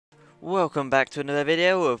Welcome back to another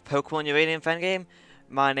video of Pokemon Uranium fan game.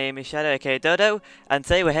 My name is Shadow aka Dodo, and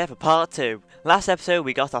today we're here for part 2. Last episode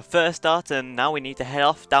we got our first start and now we need to head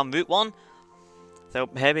off down Route 1. So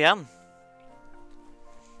here we am.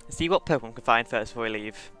 Let's see what Pokemon we can find first before we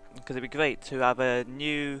leave. Because it'd be great to have a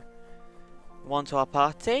new one to our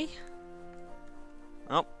party.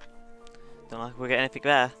 Oh, don't like we'll get anything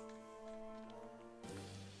there.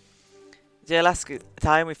 Yeah, last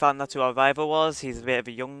time we found out who our rival was. He's a bit of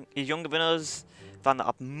he's younger than us. Found that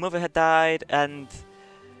our mother had died and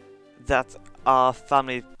that our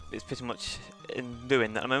family is pretty much in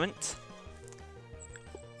ruin at the moment.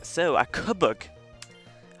 So, a Kubug.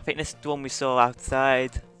 I think this is the one we saw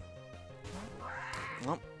outside.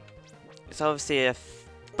 Well, it's obviously a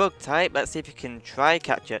bug type. Let's see if you can try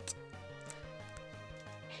catch it.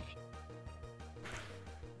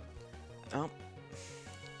 Oh.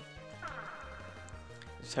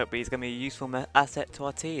 Just hope he's going to be a useful asset to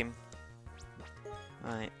our team.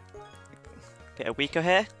 Right. Get a Weaker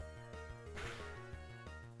here.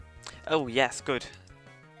 Oh yes, good.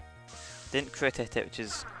 Didn't crit hit it, which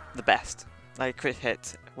is the best. Like crit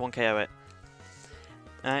hit, 1 KO it.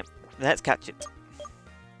 Alright, let's catch it.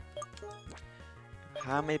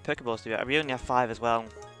 How many Pokeballs do we have? We only have 5 as well.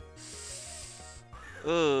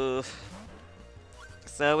 Ooh.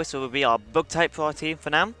 So this will be our bug type for our team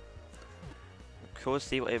for now. Cool,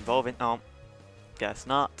 see what evolving. Oh, guess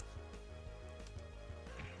not.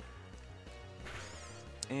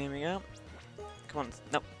 Here we go. Come on,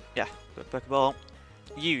 nope. Yeah, good Pokeball.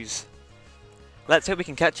 Use. Let's hope we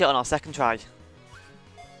can catch it on our second try.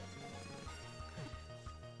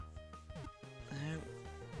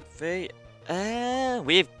 3.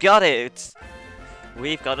 We've got it.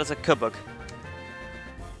 We've got us a Kubug.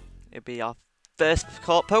 It'll be our first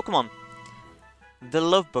caught Pokemon. The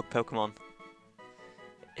Love Bug Pokemon.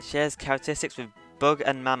 It shares characteristics with Bug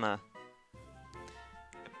and Mama.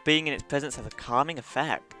 Being in its presence has a calming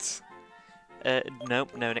effect.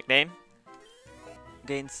 Nope, no nickname.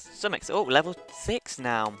 Gains some XP. Oh, level 6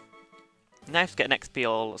 now. Nice to get an XP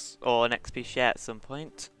or an XP share at some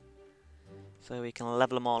point. So we can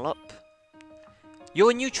level them all up.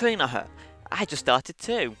 You're a new trainer, huh? I just started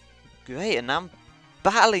too. Great, and I'm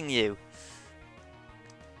battling you.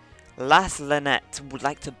 Last Lynette would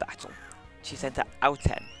like to battle. She sent her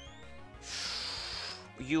Outen.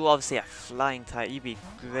 You obviously a flying type. You'd be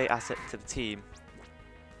a great asset to the team.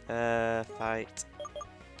 Fight.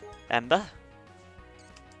 Ember.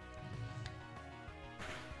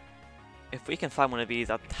 If we can find one of these,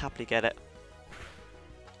 I'd happily get it.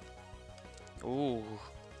 Ooh.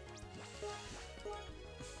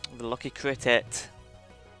 The lucky crit hit.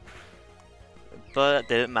 But it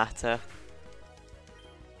didn't matter.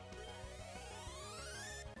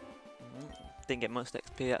 Didn't get much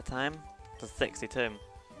XP at the time. For 62.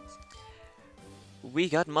 We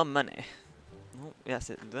got more money. Oh, yes,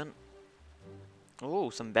 it done.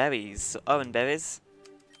 Oh, some berries. Orange berries.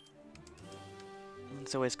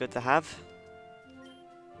 It's always good to have.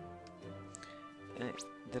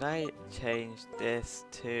 Did I change this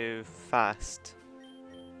to fast?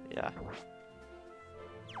 Yeah.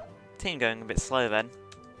 Team going a bit slow then.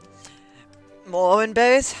 More orange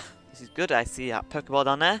berries. This is good. I see that Pokeball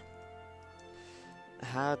down there.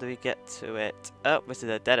 How do we get to it? Oh, this is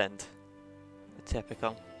a dead end.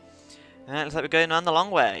 Typical. And looks like we're going around the long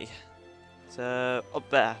way. So, up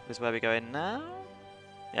there is where we're going now.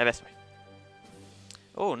 Yeah, this way.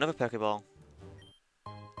 Oh, another Pokeball.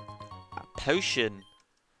 A potion.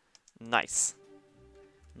 Nice.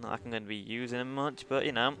 Not like I'm going to be using them much, but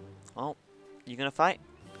you know. Oh, you going to fight?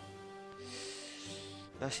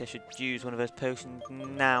 Actually, I should use one of those potions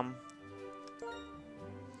now.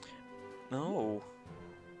 Oh.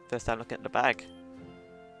 First time looking at the bag.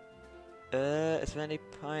 Is there any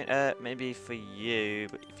point? Maybe for you,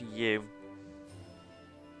 but for you.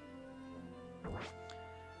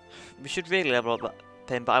 We should really level up that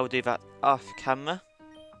thing, but I will do that off camera.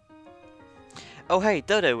 Oh hey,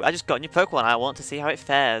 Dodo, I just got a new Pokemon. I want to see how it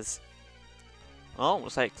fares. Oh,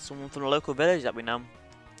 looks like someone from the local village that we know.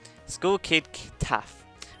 School Kid Taff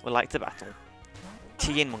would like to battle.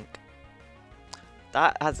 Tea and Monk.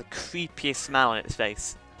 That has the creepiest smile on its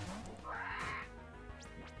face.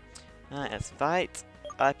 Alright, let's fight.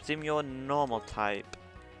 I presume you're normal type.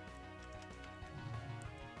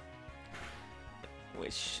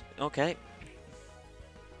 Which, okay.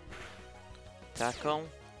 Tackle.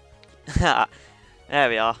 There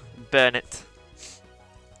we are. Burn it.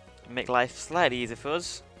 Make life slightly easier for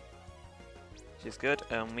us. Which is good.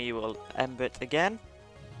 And we will ember it again.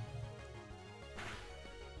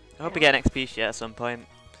 I hope we get an XP share at some point.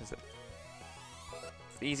 Because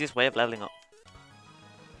it's the easiest way of leveling up.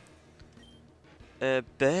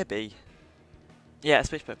 Burby. Yeah,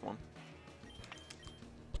 switch Pokemon.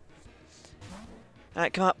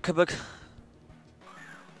 Alright, come up, Kubug.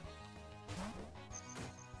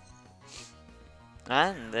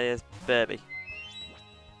 And there's Burby.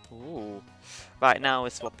 Ooh. Right, now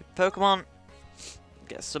we're swapping Pokemon.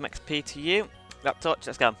 Get some XP to you. Raptorch,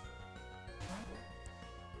 let's go.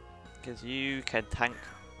 Because you can tank,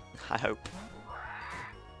 I hope.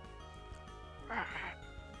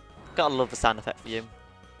 Gotta love the sound effect for you.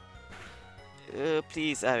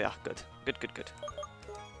 Please, oh yeah, good. Good.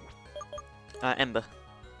 Ember.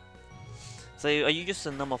 So, are you just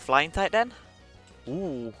a normal flying type then?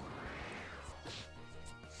 Ooh.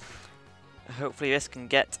 Hopefully this can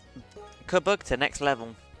get Kubug to next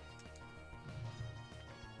level.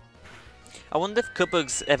 I wonder if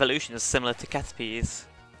Kubug's evolution is similar to Caterpie's.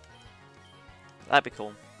 That'd be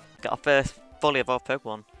cool. Get our first fully evolved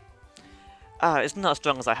Pokemon. Ah, it's not as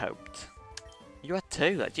strong as I hoped. You had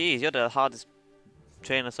 2, like, geez, you're the hardest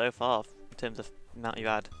trainer so far in terms of amount you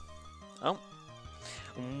had. Oh.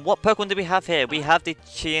 What Pokemon do we have here? We have the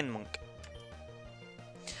Chien-Monk.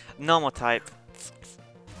 Normal type.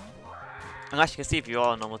 Unless you can see if you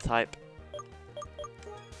are a normal type.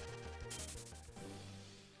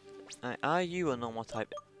 Are you a normal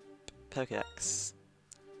type? Pokedex.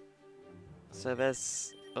 So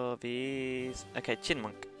there's all these. Okay,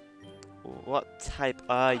 Chien-Monk. What type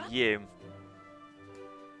are you?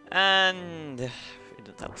 And it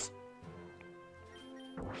doesn't tell us.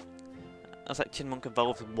 Looks like Chien-Monk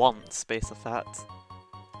evolved once based off that.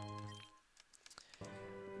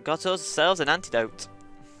 Got ourselves an antidote.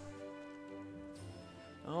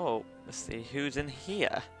 Oh, let's see who's in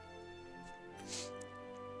here.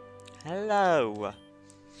 Hello.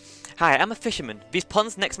 Hi, I'm a fisherman. These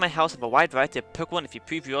ponds next to my house have a wide variety of Pokemon. If you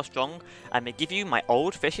prove you're strong, I may give you my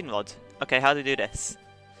old fishing rod. Okay, how do we do this?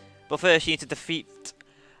 But first, you need to defeat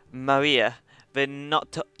Maria, the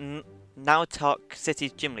Nautok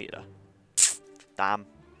City's gym leader. Damn.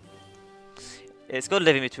 It's good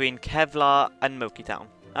living between Kevlar and Moki Town.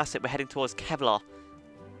 That's it, we're heading towards Kevlar.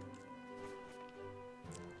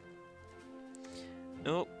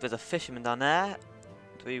 Oh, there's a fisherman down there.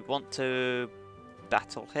 Do we want to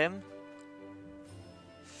battle him?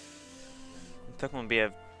 Pokemon would be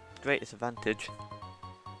a great disadvantage.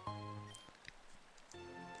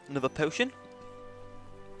 Another potion.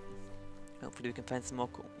 Hopefully we can find some more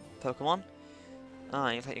cool Pokemon. Ah,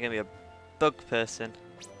 you looks like you're going to be a bug person.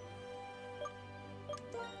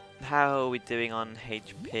 How are we doing on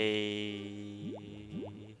HP?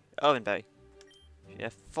 Ovenberry. We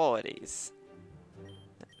have 4 of these.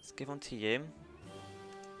 Let's give one to you.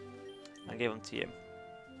 I'll give them to you.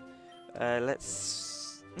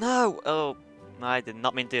 Let's... No! Oh, I did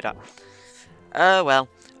not mean to do that. Well.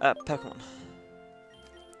 Pokemon.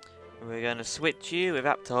 We're going to switch you with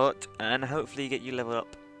Raptorch and hopefully get you leveled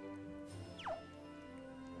up.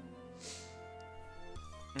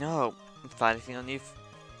 No, find anything on you.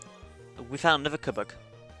 We found another Kubug.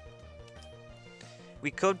 We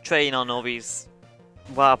could train on all these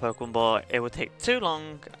wild Pokemon, but it would take too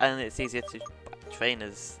long and it's easier to train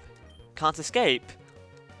as can't escape.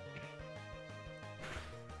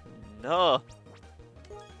 No.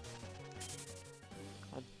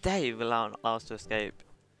 How dare you allow us to escape?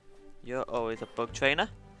 You're always a bug trainer.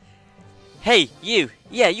 Hey, you!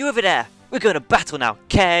 Yeah, you over there! We're going to battle now,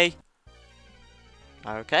 okay?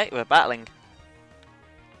 Okay, we're battling.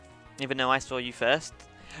 Even though I saw you first.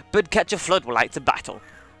 Budcatcher Flood would like to battle.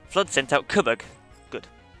 Flood sent out Kubug. Good.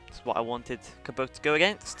 That's what I wanted Kubug to go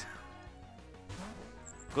against.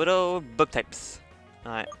 Good old bug types.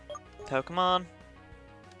 Alright. Pokemon.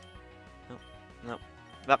 No.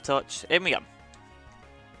 Raptorch. In we go.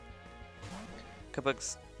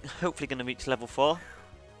 Kubug's hopefully going to reach level 4.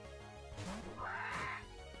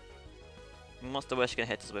 What's the worst you're going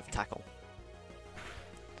to hit us with? Tackle.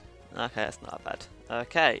 Okay, that's not bad.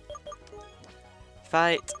 Okay.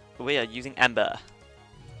 Fight. We are using Ember.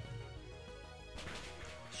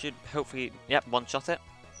 Should hopefully, yep, one-shot it.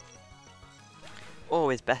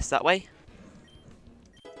 Always best that way.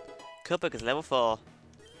 Kubug is level 4.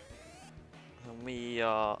 And we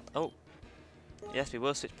are... Oh. Yes, we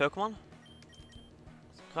will switch Pokemon.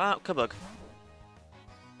 Come out, Kubug.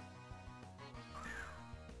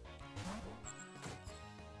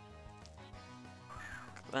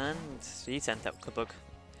 And he sent out Kubug.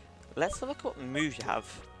 Let's have a look what moves you have.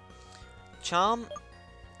 Charm,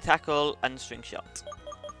 Tackle, and String Shot.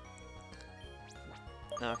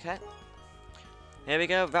 Okay. Here we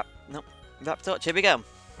go. Raptorch. Here we go.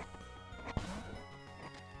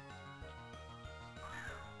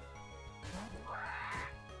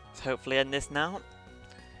 Let's hopefully end this now.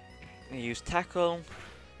 Use tackle.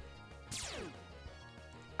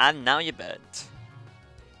 And now you're burnt.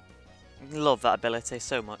 Love that ability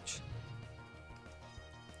so much.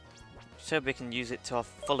 So we can use it to our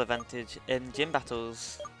full advantage in gym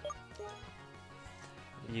battles.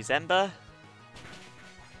 Use Ember.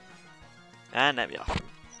 And there we are.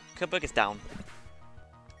 Kubuk is down.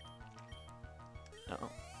 Uh-oh.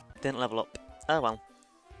 Didn't level up. Oh well.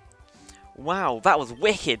 Wow, that was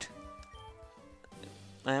wicked!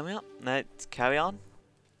 There we are. Let's carry on.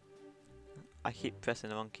 I keep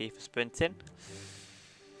pressing the wrong key for sprinting.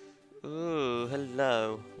 Ooh,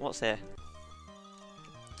 hello. What's here?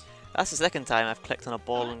 That's the second time I've clicked on a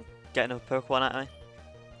ball and get another Pokemon at me.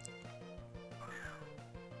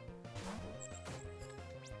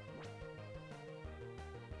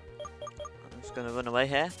 I'm just gonna run away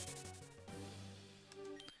here.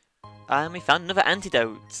 And we found another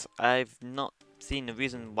antidote. I've not seen the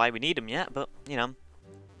reason why we need them yet, but you know.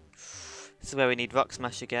 This is where we need Rock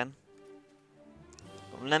Smash again.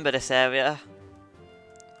 Remember this area,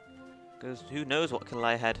 because who knows what can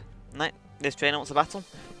lie ahead. Right, this trainer wants a battle.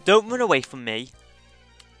 Don't run away from me.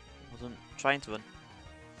 I wasn't trying to run.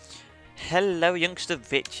 Hello, youngster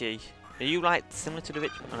Vichy. Are you like similar to the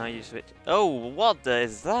Vichy? Oh, no, I use Vichy. Oh, what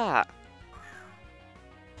is that?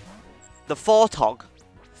 The Fortog.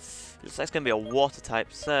 Looks like it's going to be a water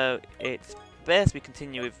type, so it's best we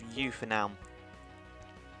continue with you for now.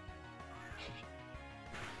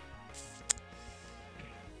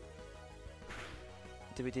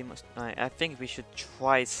 Did we do much? Right, I think we should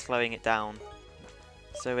try slowing it down.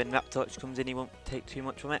 So when Raptorch comes in, he won't take too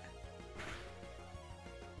much from it.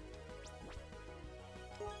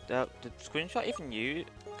 Did screenshot even you?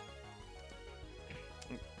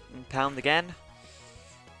 Pound again.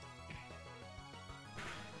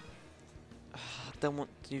 I don't want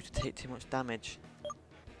you to take too much damage.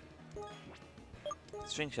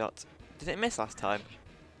 String shot. Did it miss last time?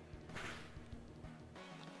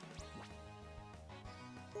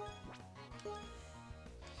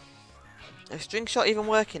 Is string shot even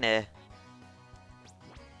working here?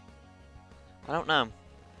 I don't know.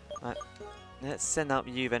 Right, let's send out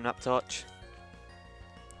you then, Raptorch.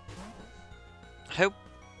 Hope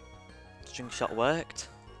string shot worked.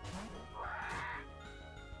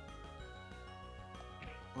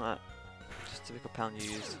 Right, just typical pound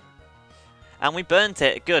used. And we burnt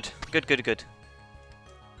it. Good, good, good, good.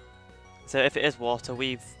 So if it is water,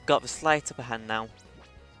 we've got the slight upper hand now.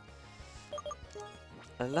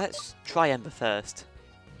 Let's try Ember first.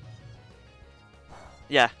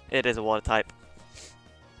 Yeah, it is a water type.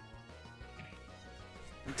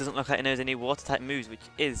 It doesn't look like it knows any water type moves, which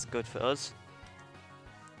is good for us.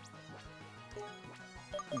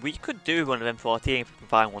 We could do one of them 14 if we can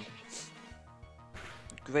find one.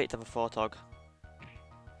 Great to have a Fortog.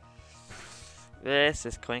 This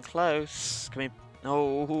is coming close. Can we?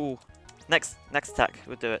 Oh, next attack.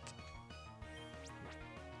 We'll do it.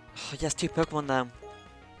 Oh, yes, 2 Pokemon down.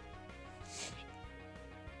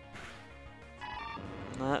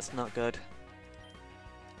 No, that's not good.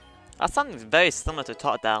 That sounds very similar to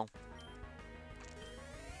Totodile.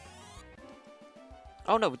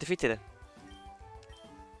 Oh no, we defeated it.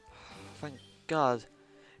 Thank God.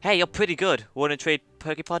 Hey, you're pretty good. Want to trade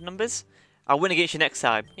Pokepod numbers? I'll win against you next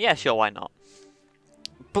time. Yeah, sure, why not?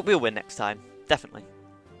 But we'll win next time. Definitely.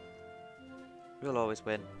 We'll always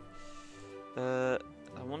win. I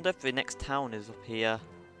wonder if the next town is up here.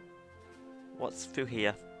 What's through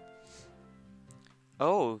here?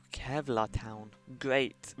 Oh, Kevlar Town.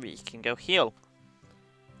 Great. We can go heal.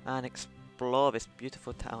 And explore this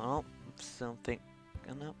beautiful town. Oh, something.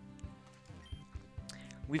 Oh, no.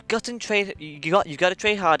 We've got to trade. You've got to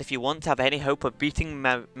trade hard if you want to have any hope of beating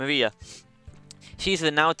Maria. She's the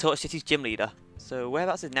Now Torch City's gym leader. So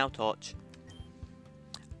whereabouts is Now Torch?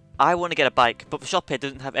 I want to get a bike, but the shop here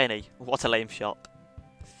doesn't have any. What a lame shop.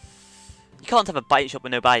 You can't have a bike shop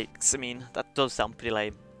with no bikes. I mean, that does sound pretty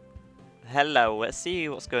lame. Hello, let's see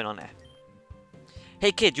what's going on here.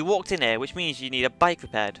 Hey kid, you walked in here, which means you need a bike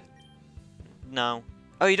repaired. No.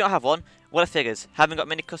 Oh, you don't have one? Well, it figures. Haven't got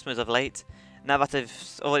many customers of late. Now that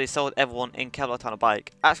I've already sold everyone in Kevlar Town a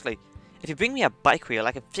bike. Actually, if you bring me a bike wheel,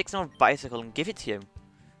 I can fix an old bicycle and give it to you.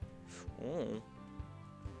 Ooh.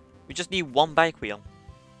 We just need one bike wheel.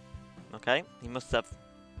 Okay, he must have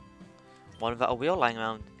one without a wheel lying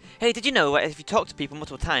around. Hey, did you know that if you talk to people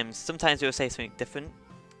multiple times, sometimes they'll say something different?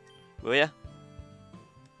 Will ya?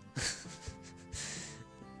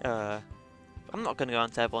 I'm not gonna go on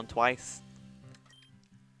to everyone twice.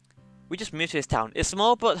 We just moved to this town. It's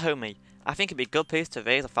small but homey. I think it'd be a good place to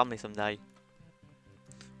raise a family someday.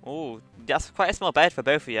 Oh, that's quite a small bed for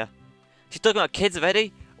both of you. She's talking about kids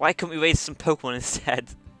already? Why couldn't we raise some Pokemon instead?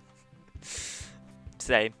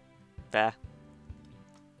 Same. There.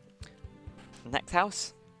 Next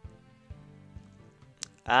house.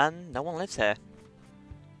 And no one lives here.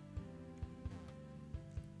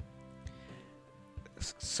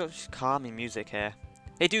 Such calming music here.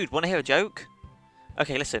 Hey dude, wanna hear a joke?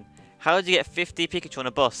 Okay, listen. How did you get 50 Pikachu on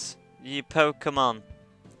a bus? You Pokemon.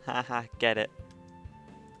 Haha, get it.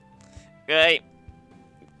 Great.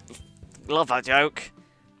 Love that joke.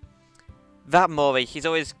 That Maury, he's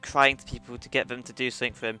always crying to people to get them to do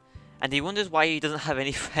something for him. And he wonders why he doesn't have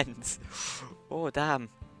any friends. Oh, damn.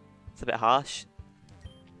 It's a bit harsh.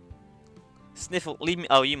 Sniffle, leave me.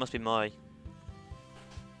 Oh, you must be Maury.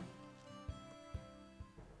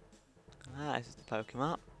 Ah, this is the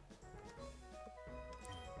Pokemon.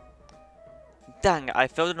 Dang, I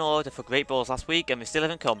filled an order for Great Balls last week and they still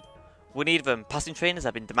haven't come. We need them. Passing trainers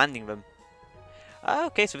have been demanding them.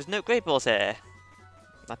 Okay, so there's no Great Balls here,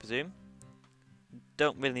 I presume.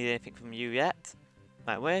 Don't really need anything from you yet.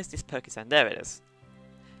 Right, where's this Pokésign? There it is.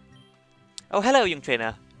 Oh, hello, young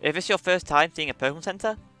trainer. Is this your first time seeing a Pokemon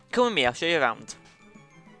Center? Come with me, I'll show you around.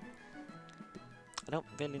 I don't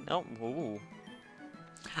really know. Ooh.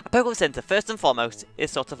 A Pokemon Center, first and foremost, is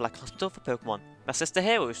sort of like a hospital for Pokemon. My sister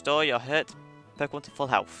here will restore your hurt Pokemon to full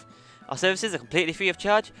health. Our services are completely free of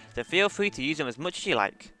charge, so feel free to use them as much as you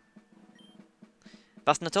like.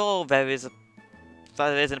 That's not all there is in a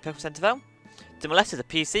Pokemon Center though. To molest is a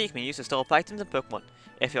PC you can use to store up items and Pokemon.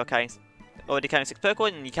 If you're already carrying 6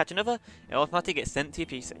 Pokemon and you catch another, it automatically gets sent to your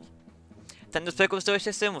PC. Nintendo's Pokemon storage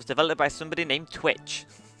system was developed by somebody named Twitch.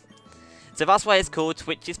 So that's why it's called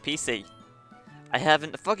Twitch's PC. I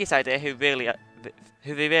haven't the foggiest idea who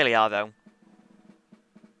they really are though.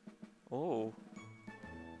 Oh.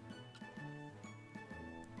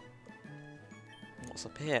 What's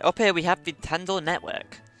up here? Up here we have the Nintendo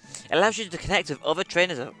Network. It allows you to connect with other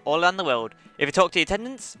trainers all around the world. If you talk to the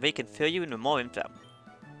attendants, they can fill you in with more info.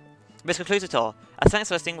 This concludes the tour. As thanks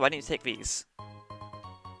for listening, why don't you take these?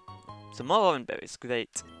 Some more orange berries,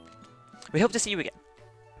 great. We hope to see you again.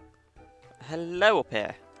 Hello up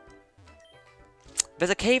here.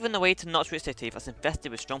 There's a cave on the way to Notchwood City that's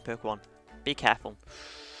infested with strong Pokemon. Be careful.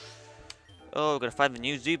 Oh, we're gonna find the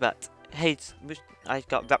new Zubat. Hey, I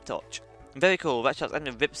got Raptorch. Very cool, Raptorch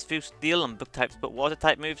only rips through steel and bug types, but water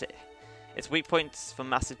type moves it. Its weak points for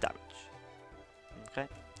massive damage. Okay.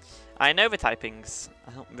 I know the typings.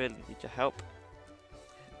 I don't really need your help.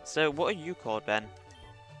 So, what are you called, Ben?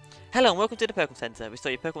 Hello and welcome to the Pokemon Center. We saw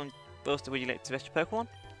your Pokemon Buster. Would you like to rest your Pokemon?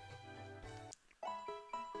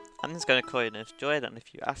 I'm just going to call you Nurse Joy, then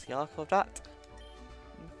if you ask, you are called that.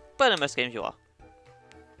 But in most games you are.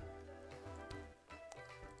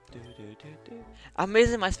 I'm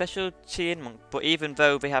raising my special Chien Monk, but even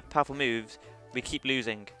though they have powerful moves, we keep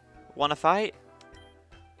losing. Wanna fight?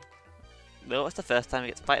 No, it's the first time we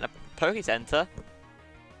get to fight in a Poké Center.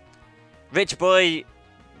 Rich boy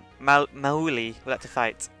Mauli would like to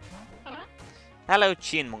fight. Hello,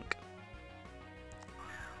 Chien Monk.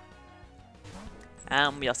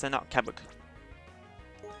 And we are sending out Kabuk.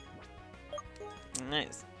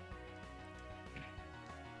 Nice.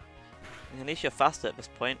 At least you're faster at this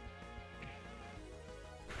point.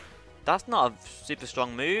 That's not a super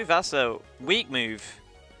strong move, that's a weak move.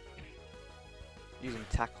 Using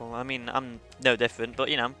tackle, I mean, I'm no different, but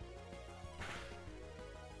you know.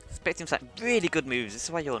 Expecting some really good moves, this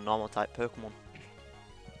is why you're a normal type Pokemon.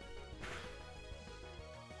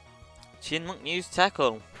 Chien Monk use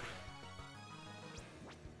tackle.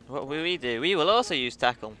 What will we do? We will also use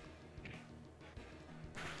tackle.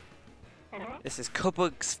 This is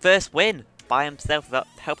Kabuk's first win by himself without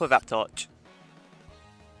help of Raptorch.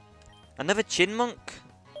 Another Chien Monk?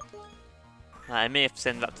 I may have to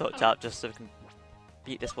send Raptorch out just so we can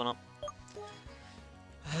beat this one up.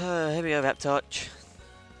 Here we go, Raptorch.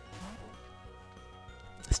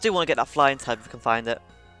 I still want to get that flying type if we can find it.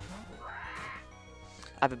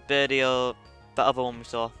 Either Birdie or that other one we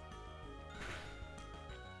saw.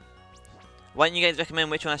 Why don't you guys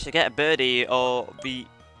recommend which one I should get? A Birdie or the...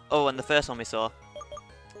 Oh, and the first one we saw.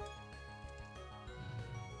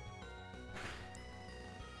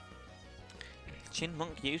 Chien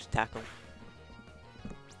Monk used tackle.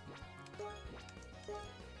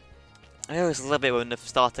 I always love it when the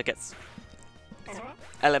starter gets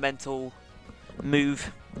elemental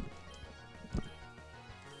move.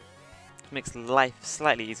 It makes life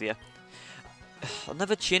slightly easier.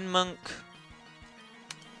 Another Chien Monk.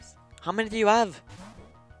 How many do you have?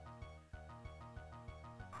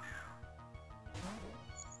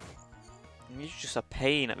 You're just a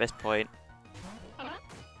pain at this point.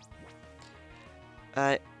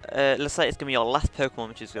 Looks like it's gonna be your last Pokemon,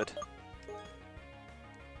 which is good.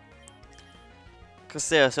 Because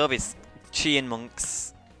seriously, all these Chian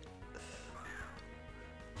monks.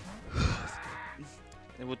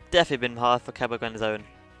 It would definitely have been hard for Kebug on his own.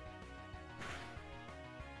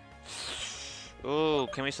 Oh,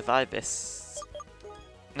 can we survive this?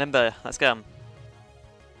 Remember, let's go.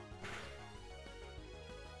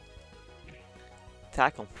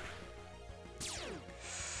 Tackle.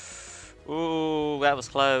 Ooh, that was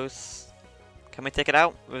close. Can we take it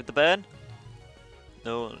out with the burn?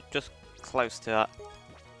 No, just close to that.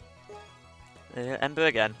 Ember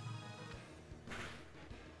again.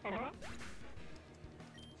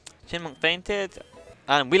 Chinmonk fainted,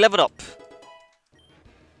 and we leveled up.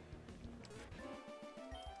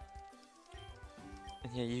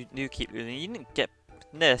 Yeah, you keep losing. You didn't get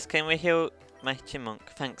this. Can we heal my Chinmonk?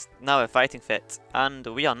 Thanks. Now we're fighting fit, and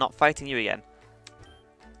we are not fighting you again.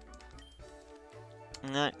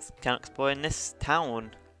 Let's can explore in this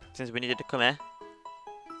town since we needed to come here.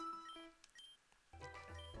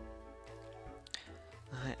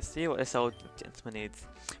 Let's see what this old gentleman needs.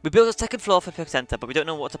 We built a second floor for the center, but we don't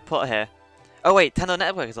know what to put here. Oh wait, Tendo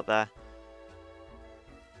Network is up there.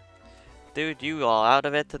 Dude, you are out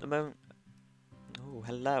of it at the moment. Oh,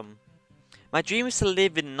 hello. My dream is to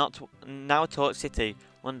live in Now Torch City,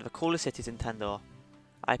 one of the coolest cities in Tandor.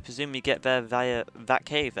 I presume you get there via that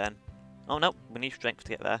cave then. Oh no, we need strength to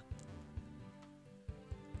get there.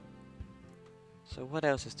 So what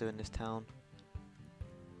else is there in this town?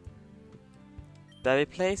 Berry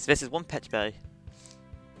place? This is one Petra Berry.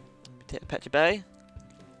 Let me take a Petra Berry.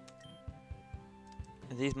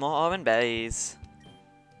 And these more orange berries.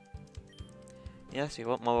 Yes, we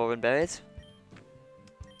want more orange berries.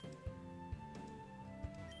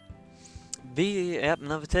 Yep,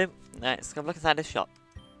 another two. Right, let's go look inside this shop.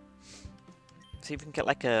 See if we can get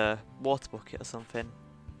like a water bucket or something.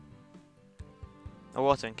 A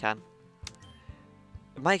watering can.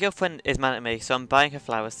 My girlfriend is mad at me, so I'm buying her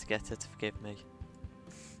flowers to get her to forgive me.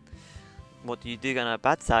 What do you do on a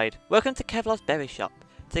bad side? Welcome to Kevlar's Berry Shop.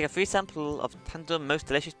 Take a free sample of Tandor's most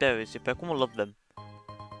delicious berries. Your Pokemon will love them.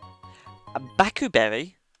 A Baku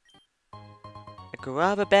berry, a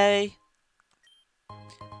guava berry, a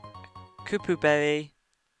kupu berry.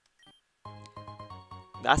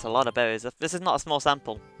 That's a lot of berries. This is not a small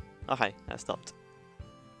sample. Okay, that stopped.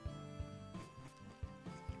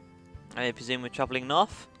 I presume we're travelling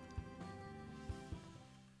north.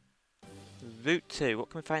 Route 2. What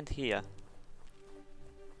can we find here?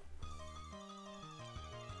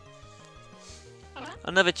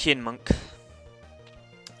 Another Chinmonk.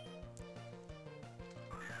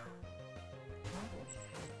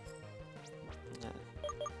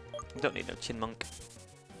 Don't need no Chinmonk.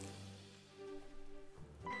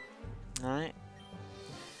 Alright.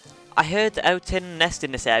 I heard Outin nest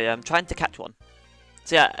in this area. I'm trying to catch one.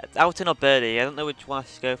 So yeah, Outin or Birdie. I don't know which one I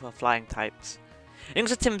should go for flying types.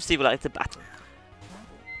 Youngster Timothy would like to battle.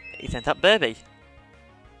 He sent up Birdie.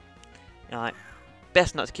 Alright.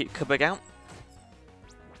 Best not to keep Kubbug out.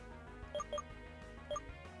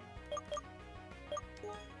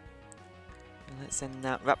 Let's send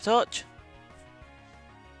out Raptorch.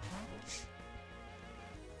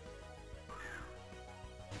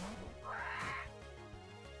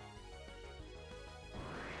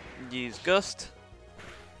 Use Gust.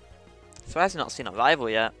 Surprised I've not seen a rival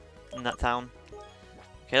yet in that town.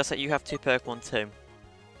 Okay, looks like you have two Pokemon too.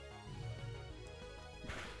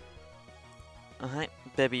 Alright,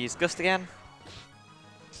 baby use Gust again.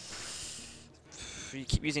 You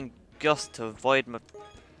keep using Gust to avoid my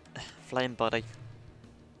flame body.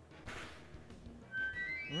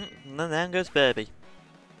 And then there goes Baby.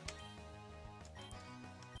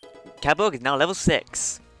 Kebug is now level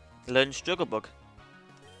 6. Learn Struggle Bug.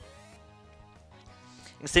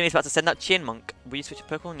 You can see me about to send out Chinmonk. Will you switch to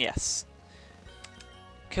Pokemon? Yes.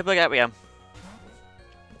 Kebug, out we go.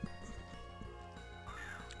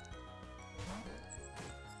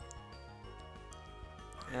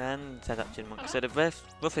 And send out Chinmonk. So they're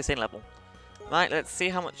roughly the same level. Right, let's see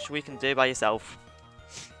how much we can do by yourself.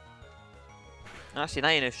 Actually, now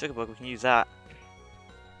you know Struggle Bug, we can use that.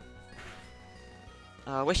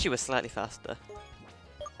 Oh, I wish you were slightly faster.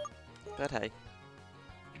 But hey.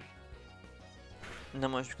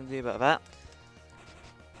 Not much we can do about that.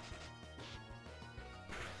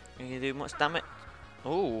 Can you do much damage?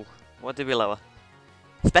 Ooh, what did we lower?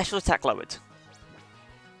 Special attack lowered.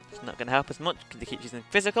 It's not going to help us much because he keeps using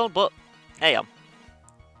physical, but hey,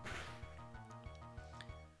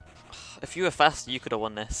 if you were faster, you could have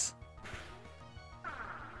won this.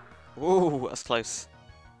 Ooh, that's close.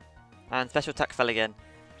 And special attack fell again.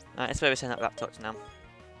 That's where we send out Raptorch now.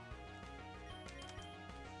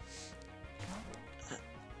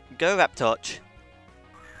 Go Raptorch.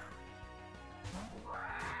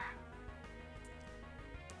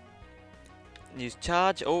 Use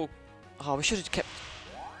charge. Oh, we should have kept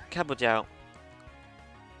Cabbage out.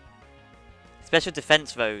 Special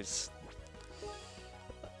defense rose.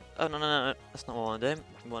 Oh no, that's not what I want to do.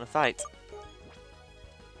 I want to fight.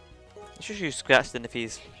 I should use Scratch then if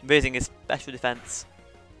he's raising his special defense.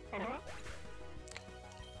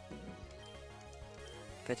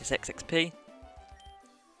 36 XP.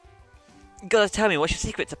 You gotta tell me what's your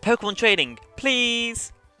secret to Pokemon trading,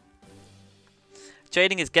 please.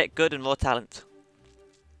 Trading is get good and raw talent.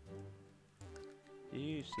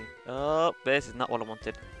 You see. Oh, this is not what I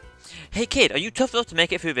wanted. Hey kid, are you tough enough to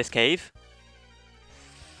make it through this cave?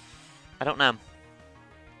 I don't know.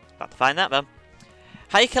 About to find out though.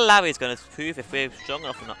 Hiker Larry is going to prove if we're strong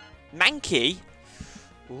enough or not. Mankey?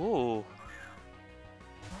 Ooh.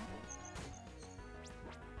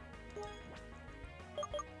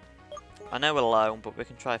 I know we're alone, but we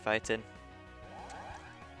can try fighting.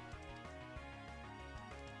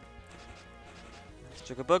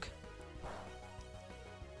 Sugar Bug.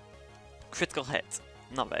 Critical hit.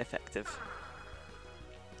 Not very effective.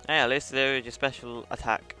 Hey, at least there is your special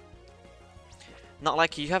attack. Not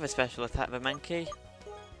like you have a special attack, the Mankey.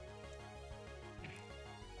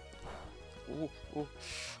 Ooh, ooh.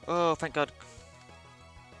 Oh, thank God.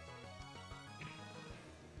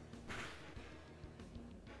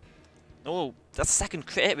 Oh, that's the second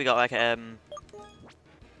crit hit we got, like,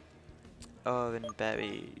 orange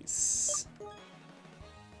berries.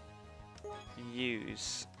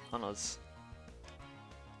 Use on us.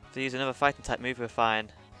 To use another fighting type move, we're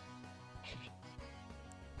fine.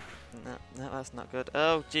 No, that's not good.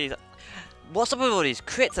 Oh, jeez. What's up with all these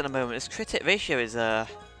crits at the moment? This crit hit ratio is,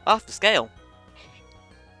 off the scale.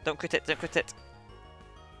 Don't crit it, don't crit it.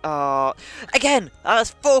 Oh, again! That's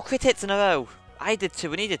 4 crit hits in a row. I did 2,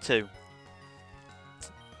 we needed 2.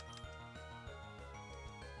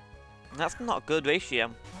 That's not a good ratio.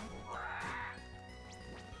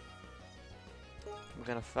 We're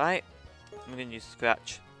gonna fight. I'm gonna use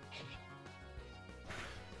Scratch.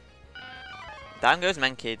 Down goes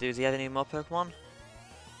Mankey. Does he have any more Pokemon?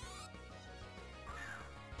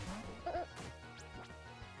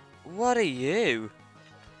 What are you?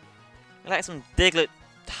 You're like some Diglett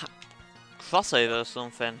crossover or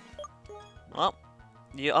something. Well,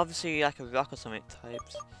 you're obviously like a rock or something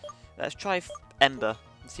types. Let's try Ember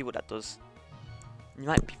and see what that does. You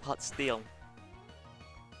might be part steel.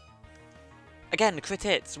 Again, the crit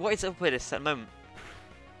hits. What is up with this at the moment?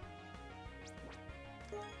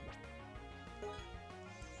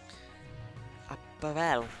 A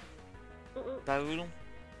barrel. Barrel.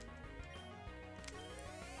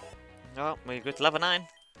 Oh, we go to level 9.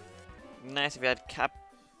 Nice if we had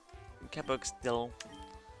Cabug still.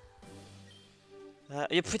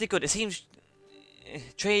 You're pretty good. It seems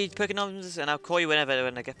trade Pokémons and I'll call you when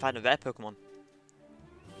I find a rare Pokemon.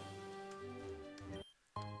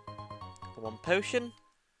 1 potion.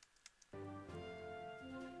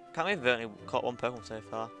 Can't believe we've only caught 1 Pokemon so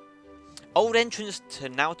far. Old entrance to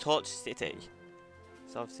Now Torch City.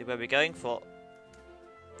 So obviously where we're going for.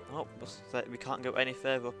 Oh, we can't go any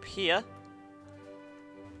further up here.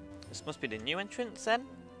 This must be the new entrance then.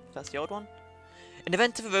 If that's the old one. In the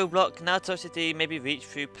event of a roadblock, Now Torch City may be reached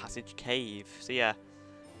through Passage Cave. So yeah,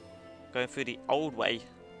 going through the old way.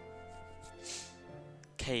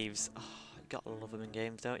 Caves. Oh, you gotta love them in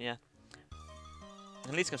games, don't you?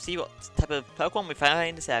 At least you can see what type of Pokemon we find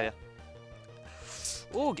in this area.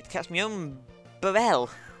 Oh, get to catch my own Burrell.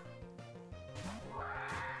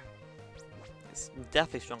 It's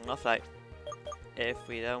definitely strong enough, like, if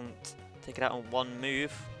we don't take it out on 1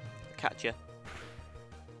 move, catch you.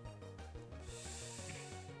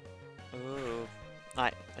 Oh.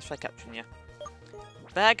 Alright, let's try capturing you.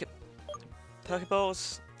 Bag.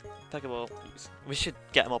 Pokeballs. Pokeball. We should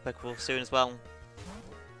get more Pokeballs soon as well.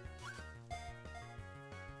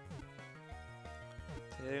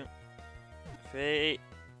 2, 3.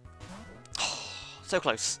 Oh, so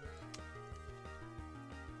close.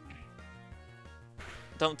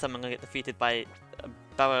 Don't tell me I'm gonna get defeated by a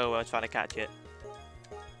Burrow while trying to catch it.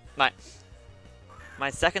 Right.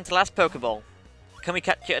 My second to last Pokeball. Can we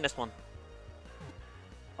catch it in this one?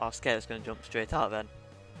 Oh, I'm scared it's gonna jump straight out then.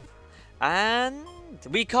 And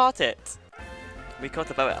we caught it. We caught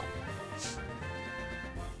the Burrow.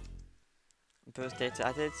 Burst data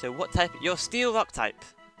added. So what type? You're Steel Rock type.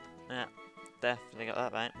 Yeah, definitely got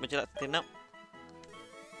that right. Would you like to know?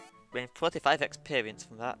 We have 45 experience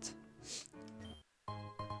from that.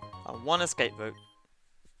 And 1 escape route.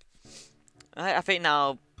 Alright, I think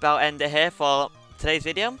now about end it here for today's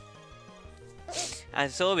video. And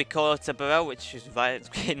so we caught a Burrow, which is right on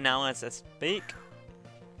screen now as I speak.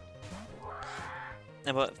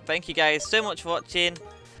 But thank you guys so much for watching.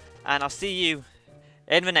 and I'll see you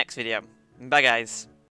in the next video. Bye guys.